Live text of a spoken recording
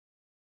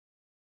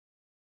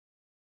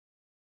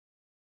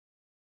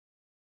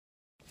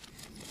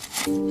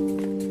Hey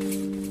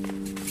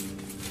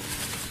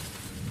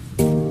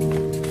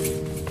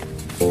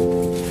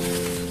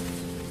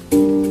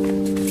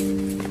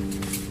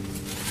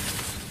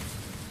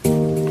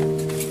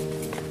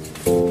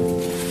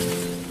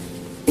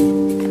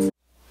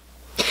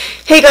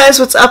guys,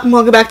 what's up and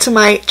welcome back to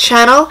my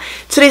channel.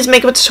 Today's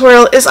makeup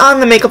tutorial is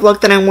on the makeup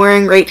look that I'm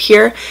wearing right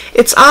here.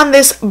 It's on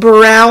this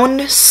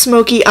brown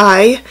smoky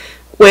eye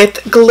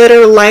with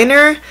glitter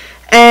liner,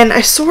 and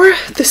I saw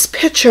this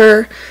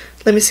picture.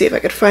 Let me see if I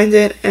could find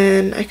it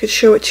and I could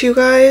show it to you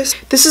guys.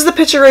 This is the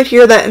picture right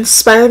here that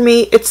inspired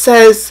me. It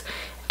says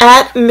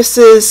at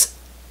Mrs.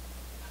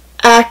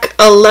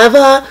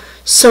 Akaleva,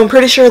 so I'm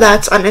pretty sure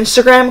that's on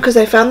Instagram because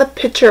I found the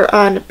picture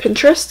on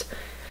Pinterest.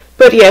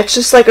 But yeah, it's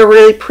just like a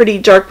really pretty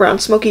dark brown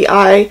smoky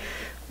eye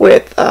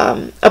with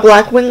a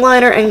black wing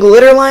liner and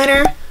glitter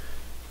liner.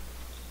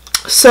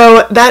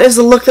 So that is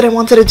the look that I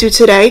wanted to do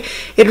today.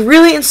 It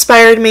really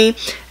inspired me,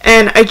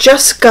 and I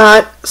just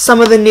got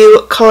some of the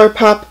new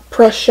ColourPop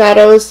pressed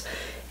shadows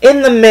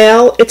in the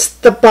mail. It's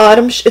the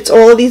bottom, it's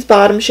all of these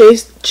bottom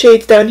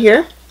shades down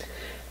here.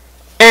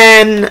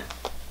 And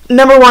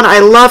number one, I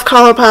love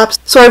ColourPops,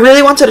 so I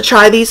really wanted to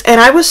try these, and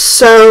I was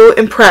so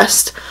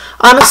impressed.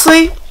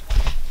 Honestly,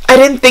 I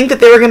didn't think that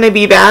they were going to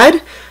be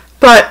bad,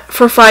 but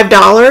for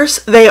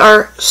 $5, they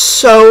are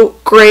so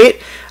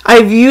great.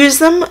 I've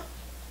used them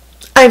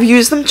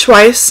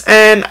twice,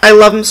 and I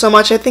love them so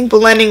much. I think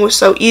blending was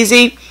so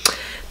easy.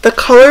 The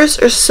colors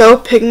are so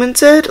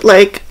pigmented.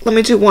 Like, let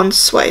me do one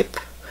swipe.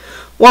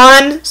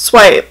 One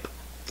swipe.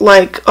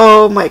 Like,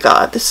 oh my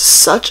god, this is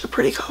such a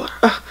pretty color.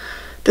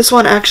 This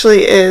one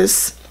actually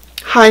is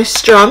high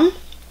strung.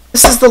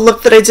 This is the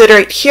look that I did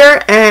right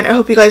here, and I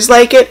hope you guys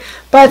like it.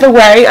 By the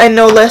way, I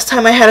know last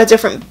time I had a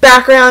different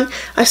background.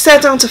 I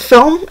sat down to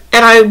film,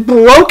 and I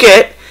broke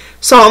it,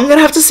 so I'm going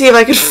to have to see if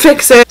I can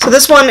fix it. So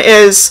this one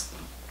is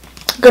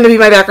going to be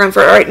my background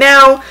for right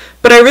now,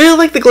 but I really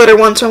like the glitter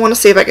one, so I want to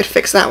see if I could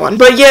fix that one.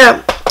 But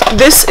yeah,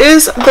 this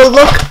is the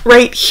look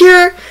right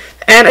here,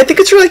 and I think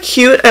it's really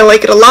cute. I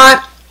like it a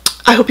lot.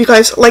 I hope you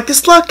guys like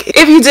this look.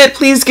 If you did,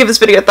 please give this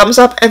video a thumbs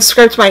up and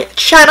subscribe to my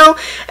channel.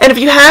 And if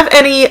you have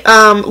any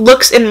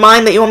looks in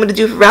mind that you want me to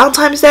do for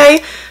Valentine's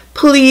Day,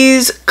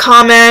 please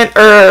comment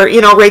or,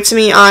 write to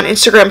me on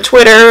Instagram,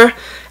 Twitter.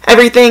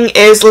 Everything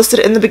is listed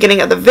in the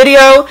beginning of the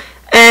video.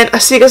 And I'll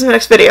see you guys in the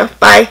next video.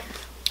 Bye.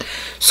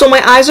 So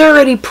my eyes are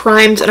already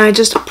primed, and I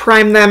just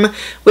primed them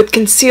with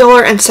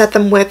concealer and set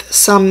them with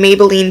some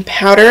Maybelline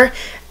powder.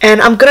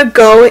 And I'm going to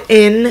go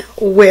in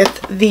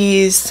with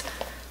these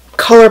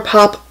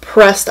ColourPop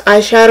pressed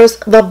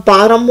eyeshadows. The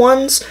bottom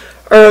ones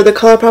are the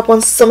ColourPop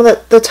ones. Some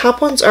of the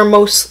top ones are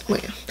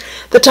mostly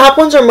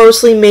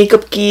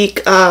Makeup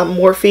Geek,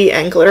 Morphe,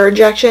 and glitter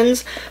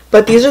injections.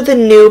 But these are the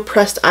new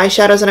pressed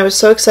eyeshadows, and I was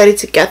so excited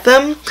to get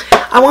them.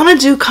 I want to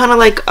do kind of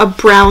like a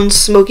brown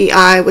smoky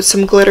eye with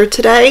some glitter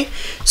today,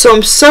 so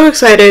I'm so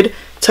excited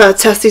to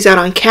test these out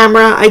on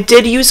camera. I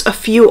did use a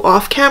few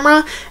off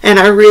camera, and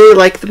I really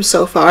like them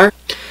so far.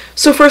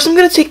 So first I'm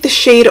going to take the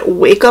shade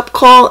Wake Up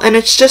Call, and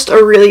it's just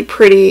a really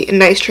pretty,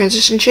 nice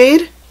transition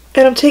shade.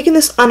 And I'm taking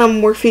this on a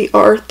Morphe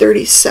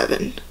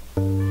R37.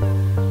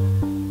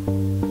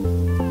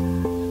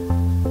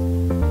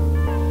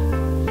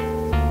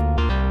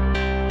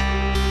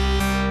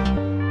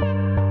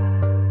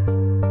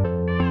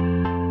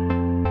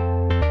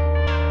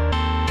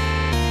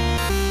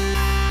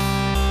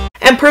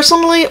 And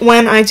personally,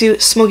 when I do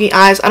smoky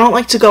eyes, I don't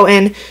like to go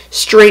in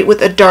straight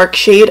with a dark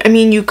shade. I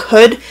mean, you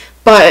could,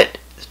 but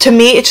to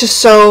me, it's just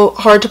so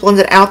hard to blend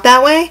it out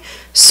that way,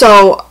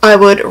 so I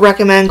would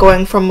recommend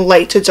going from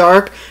light to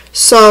dark.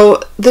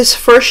 So this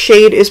first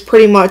shade is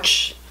pretty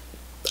much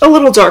a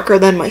little darker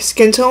than my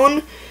skin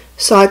tone,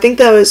 so I think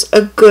that was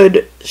a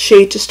good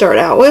shade to start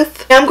out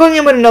with. Now I'm going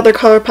in with another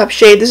ColourPop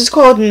shade. This is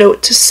called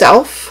Note to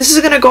Self. This is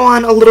going to go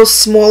on a little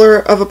smaller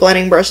of a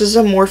blending brush. This is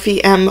a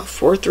Morphe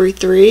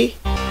M433.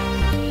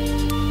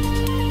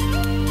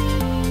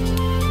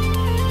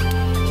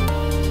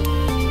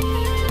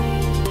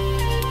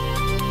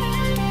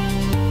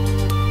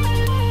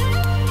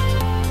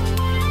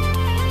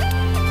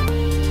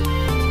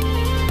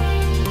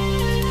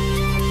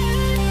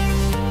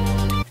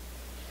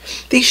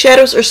 These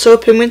shadows are so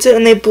pigmented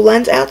and they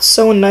blend out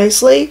so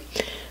nicely.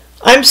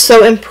 I'm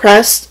so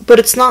impressed, but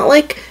it's not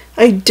like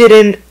I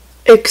didn't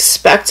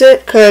expect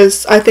it,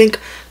 because I think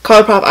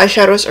ColourPop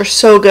eyeshadows are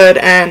so good,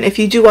 and if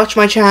you do watch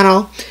my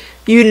channel,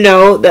 you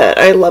know that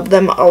I love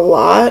them a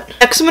lot.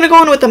 Next I'm going to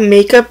go in with a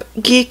Makeup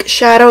Geek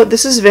shadow.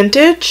 This is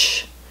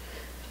vintage,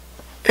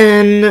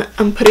 and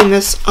I'm putting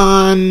this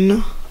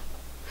on,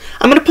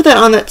 I'm going to put that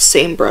on that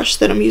same brush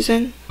that I'm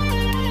using.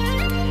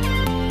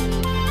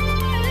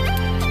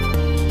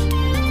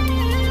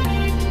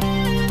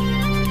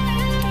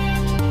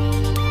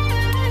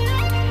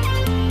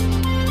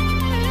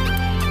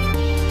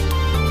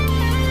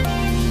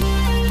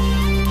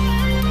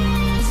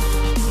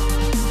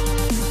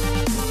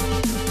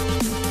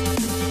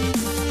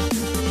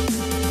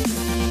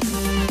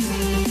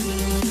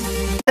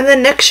 the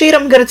next shade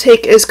I'm going to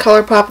take is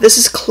ColourPop. This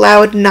is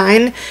Cloud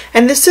 9,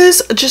 and this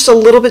is just a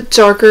little bit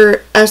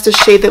darker as the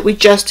shade that we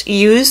just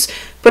used,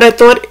 but I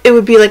thought it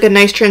would be like a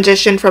nice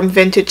transition from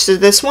Vintage to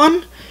this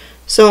one.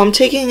 So I'm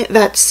taking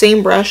that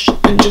same brush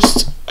and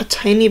just a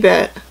tiny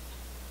bit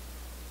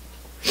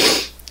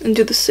and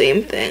do the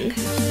same thing.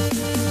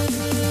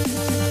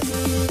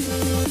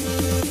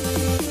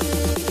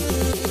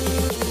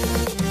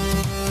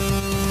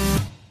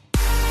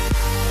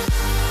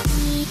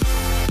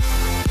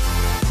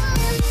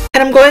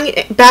 And I'm going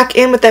back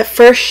in with that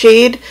first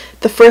shade,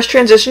 the first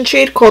transition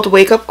shade called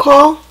Wake Up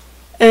Call.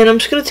 And I'm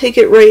just going to take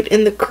it right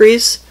in the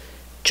crease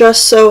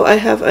just so I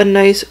have a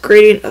nice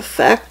gradient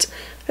effect.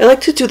 I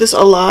like to do this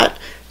a lot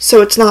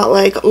so it's not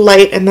like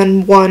light and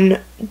then one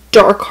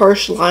dark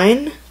harsh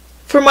line.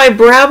 For my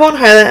brow bone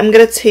highlight, I'm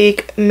going to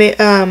take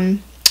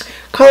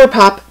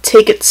ColourPop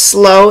Take It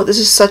Slow. This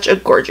is such a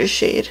gorgeous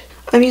shade.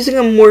 I'm using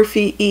a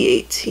Morphe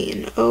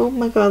E18. Oh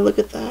my god, look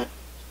at that.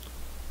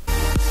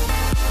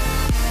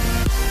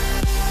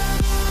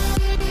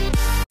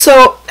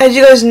 So, as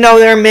you guys know,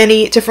 there are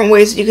many different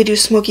ways that you could do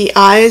smoky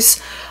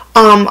eyes.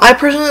 I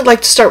personally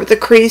like to start with the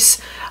crease.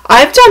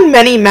 I've done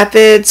many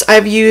methods.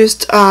 I've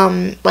used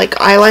like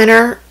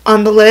eyeliner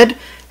on the lid,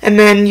 and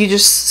then you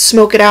just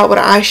smoke it out with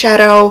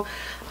eyeshadow.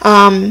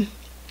 Sometimes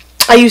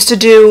I used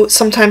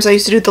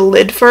to do the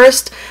lid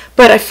first,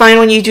 but I find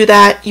when you do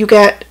that, you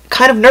get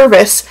kind of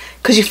nervous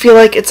because you feel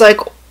like it's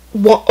like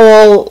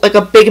all like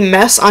a big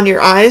mess on your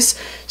eyes.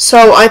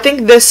 So I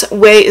think this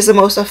way is the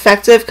most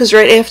effective because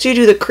right after you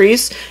do the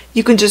crease,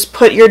 you can just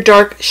put your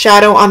dark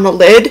shadow on the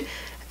lid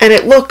and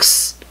it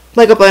looks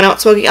like a blend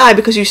out smoky eye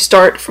because you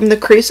start from the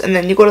crease and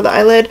then you go to the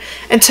eyelid.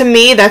 And to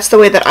me, that's the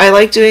way that I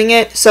like doing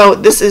it. So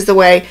this is the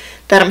way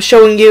that I'm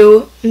showing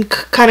you. I'm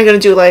kind of going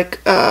to do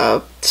like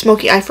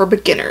smoky eye for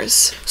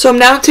beginners. So I'm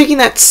now taking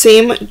that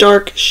same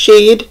dark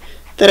shade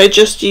that I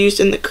just used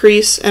in the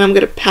crease, and I'm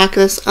going to pack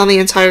this on the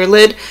entire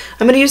lid.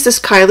 I'm going to use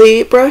this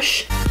Kylie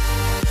brush.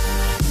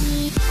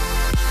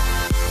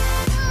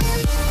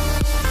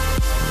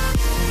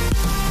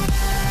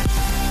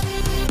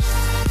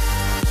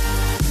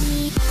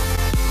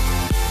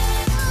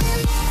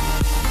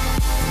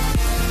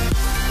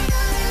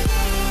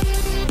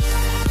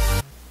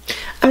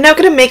 I'm now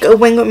going to make a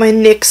wing with my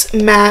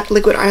NYX matte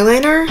liquid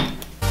eyeliner.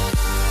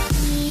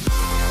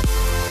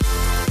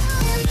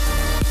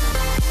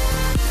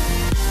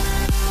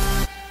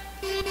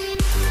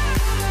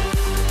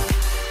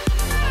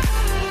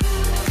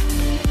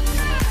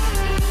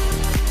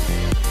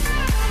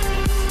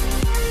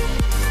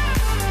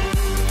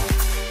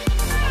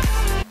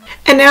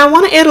 And now I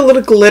want to add a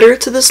little glitter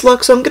to this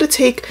look, so I'm going to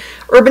take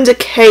Urban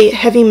Decay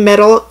Heavy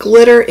Metal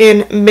Glitter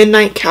in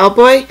Midnight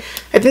Cowboy.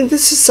 I think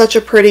this is such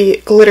a pretty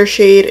glitter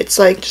shade. It's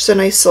like just a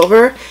nice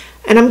silver.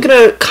 And I'm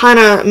going to kind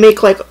of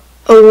make like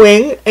a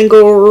wing and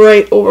go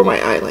right over my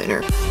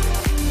eyeliner.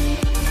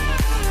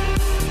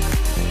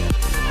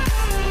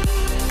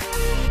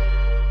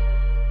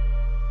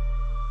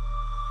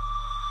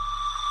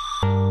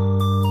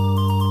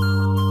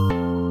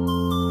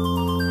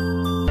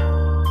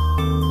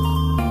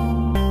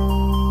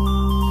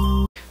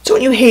 So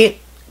when you hate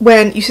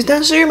when you sit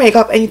down to do your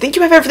makeup and you think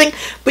you have everything,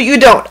 but you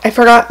don't. I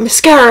forgot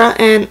mascara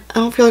and I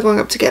don't feel like going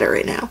up to get it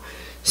right now.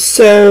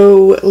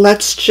 So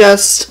let's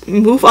just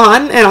move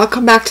on and I'll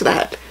come back to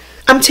that.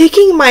 I'm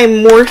taking my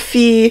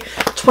Morphe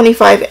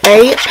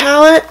 25A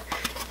palette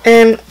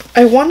and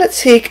I want to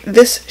take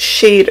this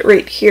shade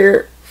right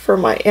here for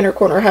my inner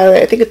corner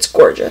highlight. I think it's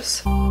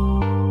gorgeous.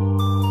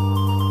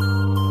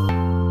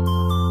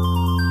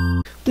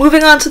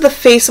 Moving on to the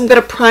face, I'm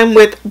going to prime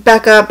with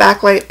BECCA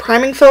Backlight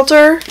Priming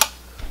Filter.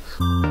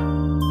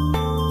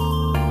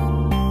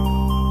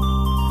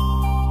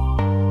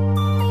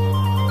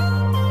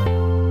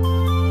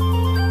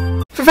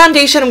 For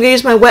foundation, I'm going to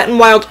use my Wet n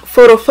Wild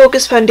Photo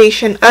Focus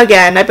foundation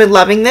again. I've been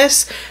loving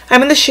this.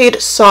 I'm in the shade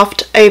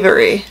Soft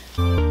Ivory.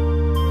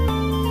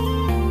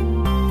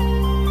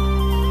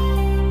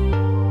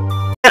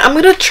 And I'm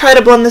going to try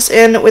to blend this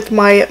in with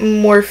my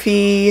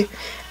Morphe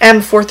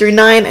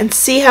M439 and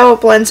see how it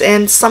blends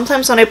in.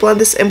 Sometimes when I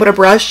blend this in with a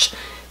brush,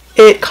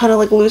 it kind of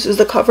like loses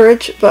the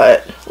coverage,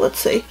 but let's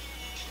see.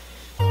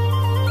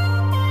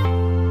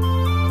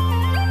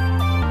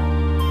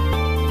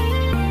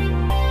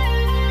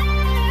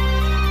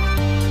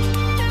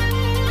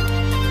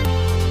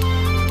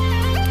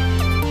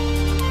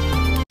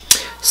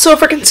 So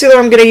for concealer,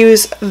 I'm going to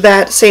use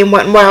that same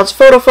Wet n Wild's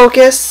Photo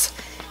Focus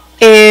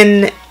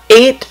in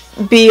 8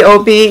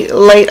 BOB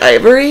Light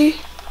Ivory.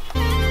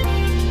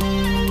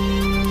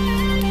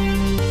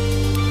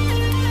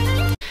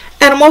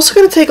 And I'm also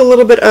going to take a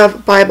little bit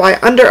of Bye Bye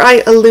Under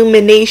Eye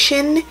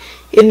Illumination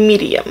in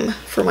medium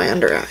for my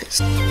under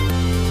eyes.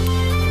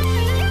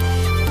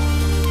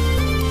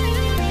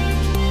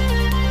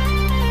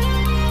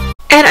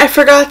 And I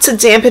forgot to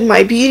dampen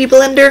my beauty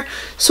blender,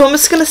 so I'm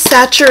just going to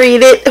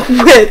saturate it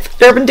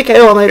with Urban Decay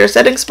All Nighter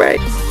Setting Spray.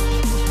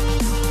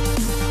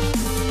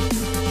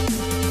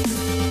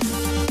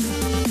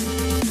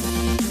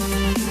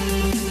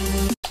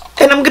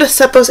 And I'm going to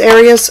set those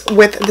areas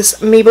with this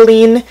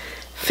Maybelline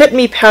Fit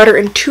Me powder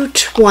in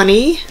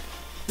 220.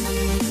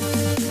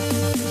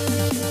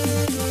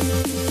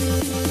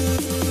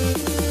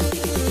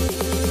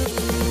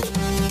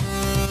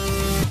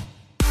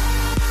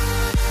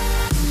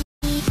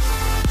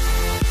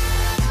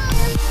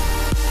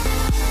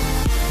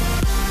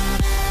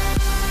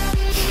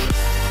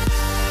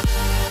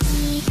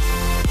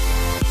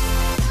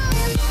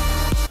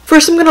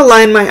 First, I'm going to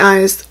line my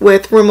eyes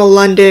with Rimmel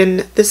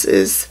London. This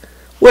is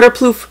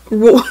waterproof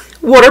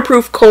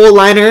kohl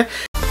liner.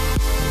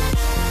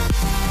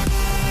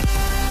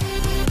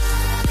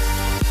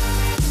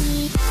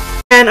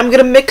 And I'm going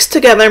to mix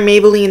together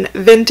Maybelline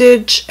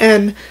Vintage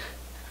and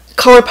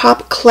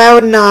ColourPop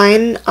Cloud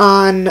 9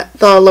 on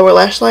the lower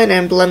lash line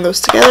and blend those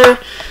together.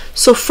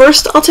 So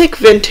first, I'll take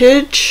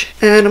Vintage,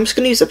 and I'm just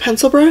going to use a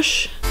pencil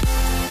brush.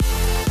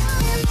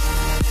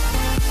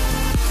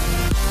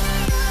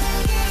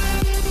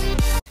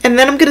 And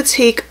then I'm going to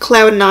take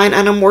Cloud 9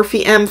 on a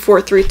Morphe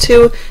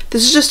M432.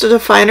 This is just a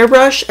definer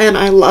brush, and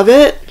I love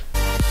it.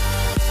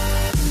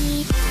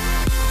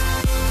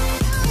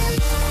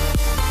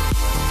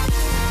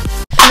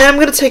 And then I'm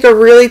going to take a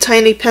really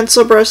tiny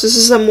pencil brush. This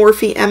is a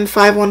Morphe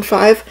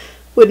M515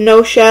 with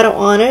no shadow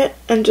on it,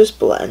 and just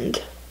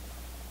blend.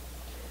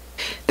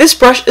 This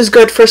brush is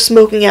good for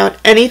smoking out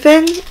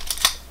anything.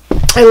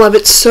 I love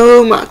it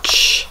so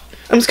much.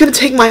 I'm just going to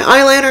take my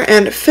eyeliner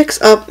and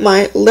fix up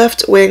my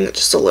left wing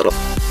just a little.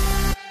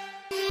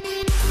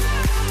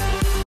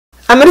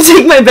 I'm going to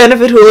take my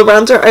Benefit Hoola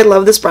bronzer. I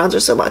love this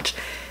bronzer so much.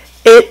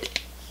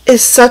 It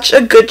is such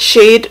a good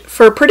shade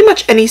for pretty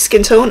much any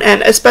skin tone,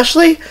 and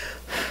especially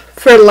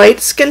for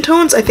light skin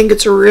tones, I think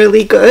it's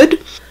really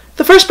good.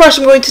 The first brush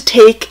I'm going to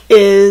take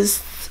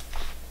is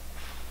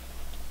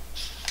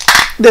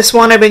this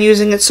one. I've been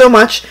using it so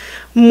much.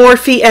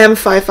 Morphe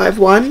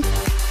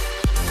M551.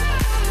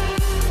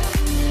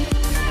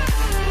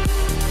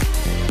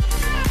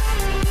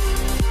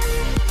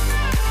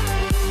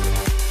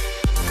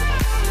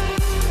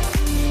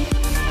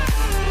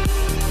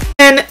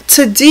 And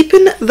to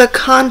deepen the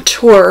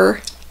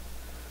contour,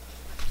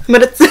 I'm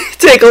going to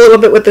take a little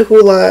bit with the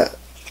Hoola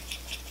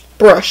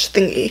brush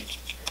thingy.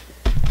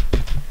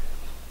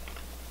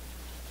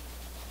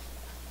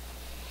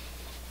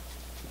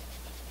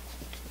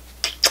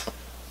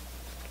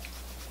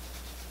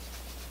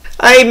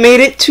 I made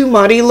it too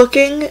muddy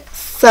looking,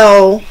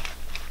 so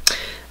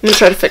I'm going to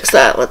try to fix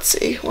that. Let's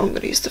see what I'm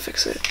going to use to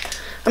fix it.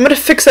 I'm going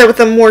to fix that with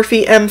a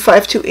Morphe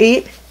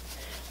M528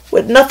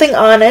 with nothing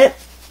on it.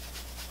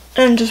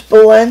 And just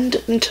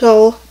blend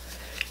until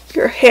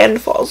your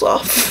hand falls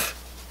off.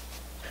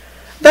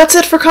 That's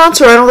it for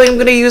contour. I don't think I'm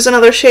going to use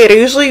another shade. I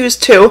usually use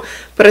 2,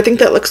 but I think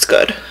that looks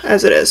good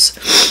as it is.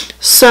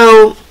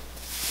 So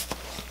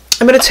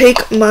I'm going to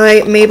take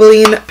my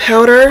Maybelline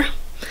powder,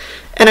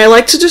 and I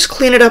like to just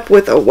clean it up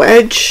with a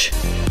wedge.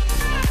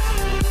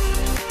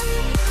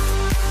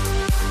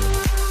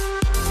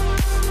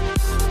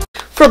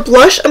 For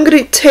blush, I'm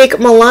going to take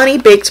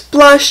Milani Baked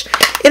Blush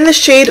in the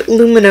shade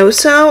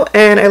Luminoso,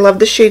 and I love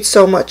the shade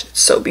so much. It's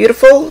so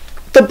beautiful.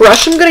 The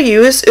brush I'm going to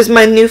use is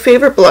my new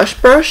favorite blush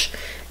brush.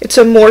 It's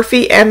a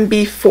Morphe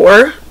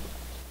MB4.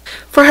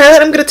 For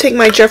highlight, I'm going to take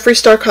my Jeffree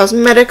Star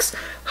Cosmetics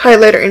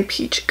highlighter in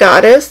Peach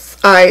Goddess.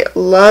 I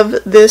love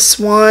this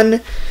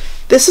one.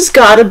 This has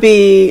got to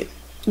be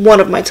one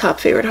of my top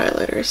favorite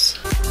highlighters.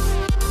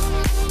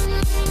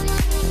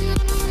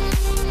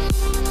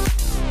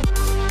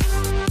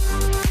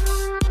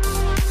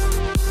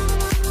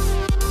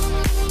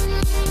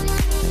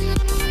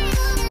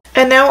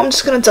 And now I'm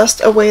just going to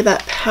dust away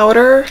that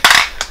powder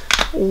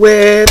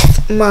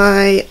with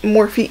my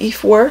Morphe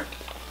E4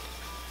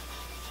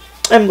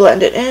 and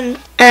blend it in.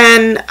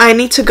 And I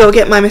need to go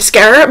get my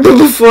mascara, but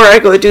before I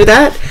go do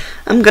that,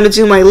 I'm going to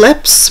do my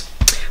lips.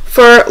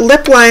 For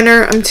lip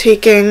liner, I'm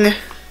taking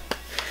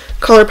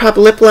ColourPop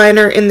lip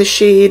liner in the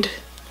shade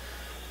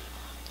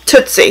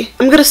Tootsie.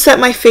 I'm going to set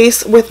my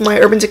face with my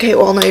Urban Decay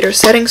All Nighter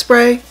setting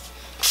spray.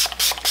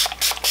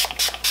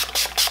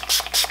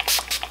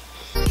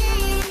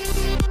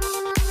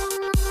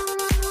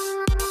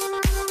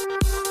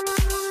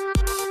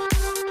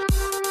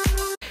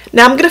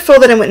 Now I'm going to fill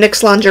that in with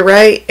NYX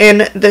Lingerie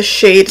in the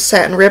shade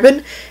Satin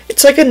Ribbon.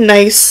 It's like a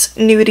nice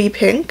nudie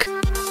pink.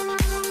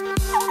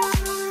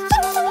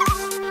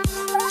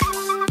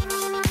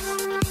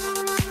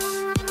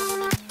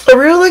 I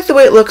really like the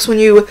way it looks when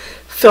you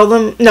fill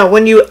them,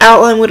 when you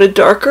outline with a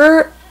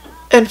darker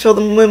and fill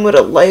them in with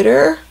a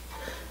lighter.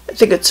 I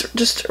think it's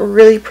just a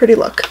really pretty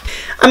look.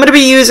 I'm going to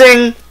be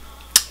using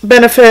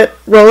Benefit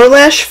Roller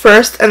Lash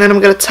first, and then I'm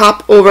going to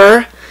top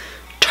over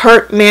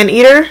Tarte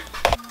Maneater.